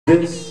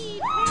This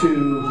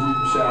too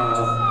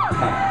shall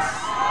pass.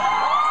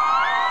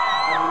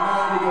 And the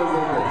melody goes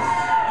like this.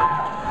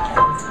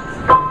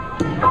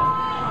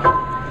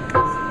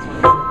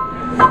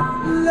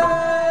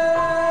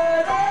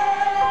 Let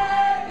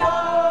it go,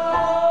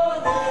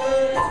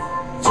 this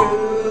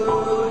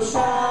too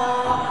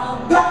shall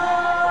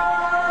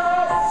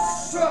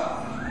pass.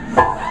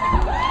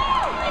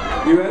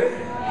 You ready?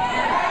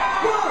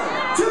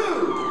 1,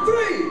 2,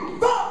 3,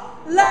 4.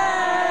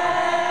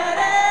 Let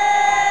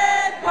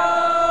it go,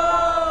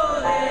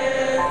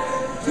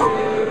 this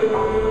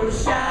too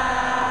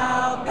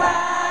shall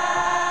pass.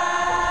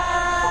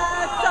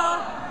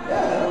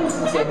 Yeah, that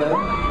wasn't so bad.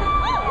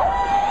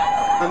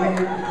 I mean,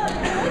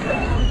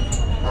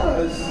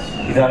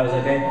 You thought it was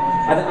okay? I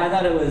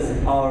thought it was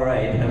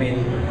alright. I mean,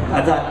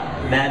 I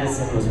thought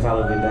Madison was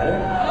probably better.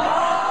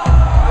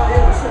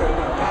 yeah, sure. No,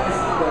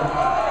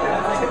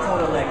 That's like a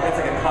total, like, that's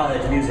like a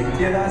college music town.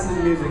 yeah, that's his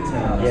music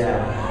town.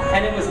 Yeah.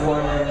 And it was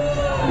warmer.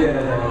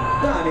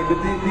 Yeah. No, I mean,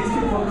 but these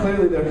people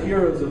clearly they're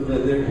heroes of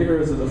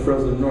the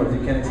frozen north. You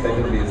can't expect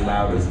them to be as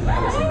loud as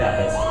Madison. No,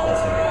 that's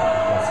right.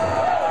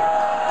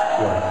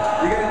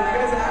 You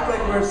guys act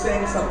like we're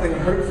saying something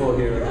hurtful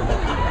here.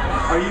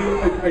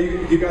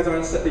 You guys are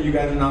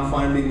not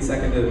fine being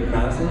second to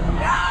Madison? Okay,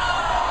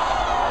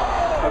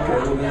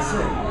 well then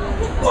sing.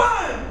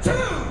 1, 2,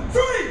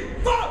 3,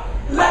 4.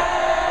 Let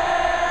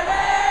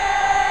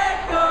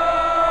it go,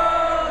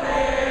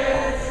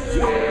 this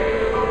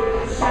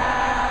too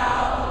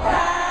shall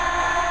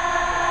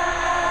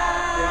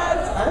pass.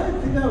 Yeah, I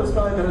think that was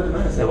probably better than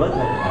Madison. It was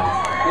better than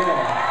Madison.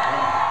 Yeah.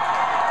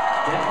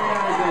 Definitely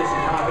not as good as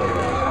Chicago.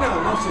 No,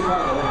 not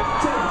Chicago.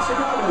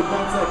 Chicago,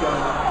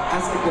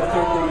 that's like the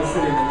third biggest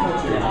city in the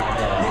country.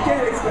 Yeah. You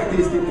can't expect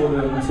these people to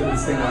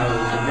sing louder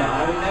than No,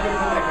 I would never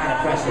put that kind of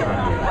pressure on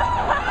you.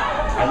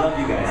 I love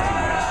you guys too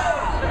much.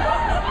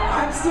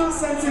 I'm still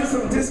sensing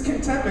some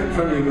discontentment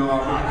from you,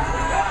 Milwaukee.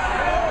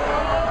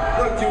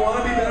 Look, do you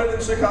want to be better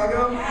than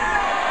Chicago?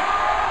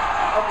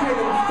 Okay,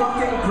 then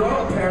fucking grow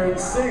a pair and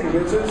sing,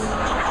 bitches.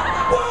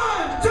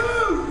 1,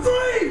 2,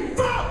 3,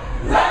 4.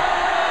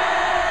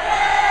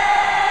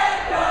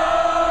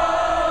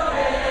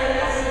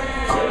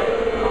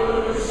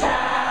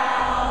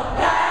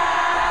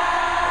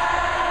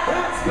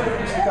 Better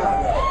than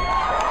Chicago.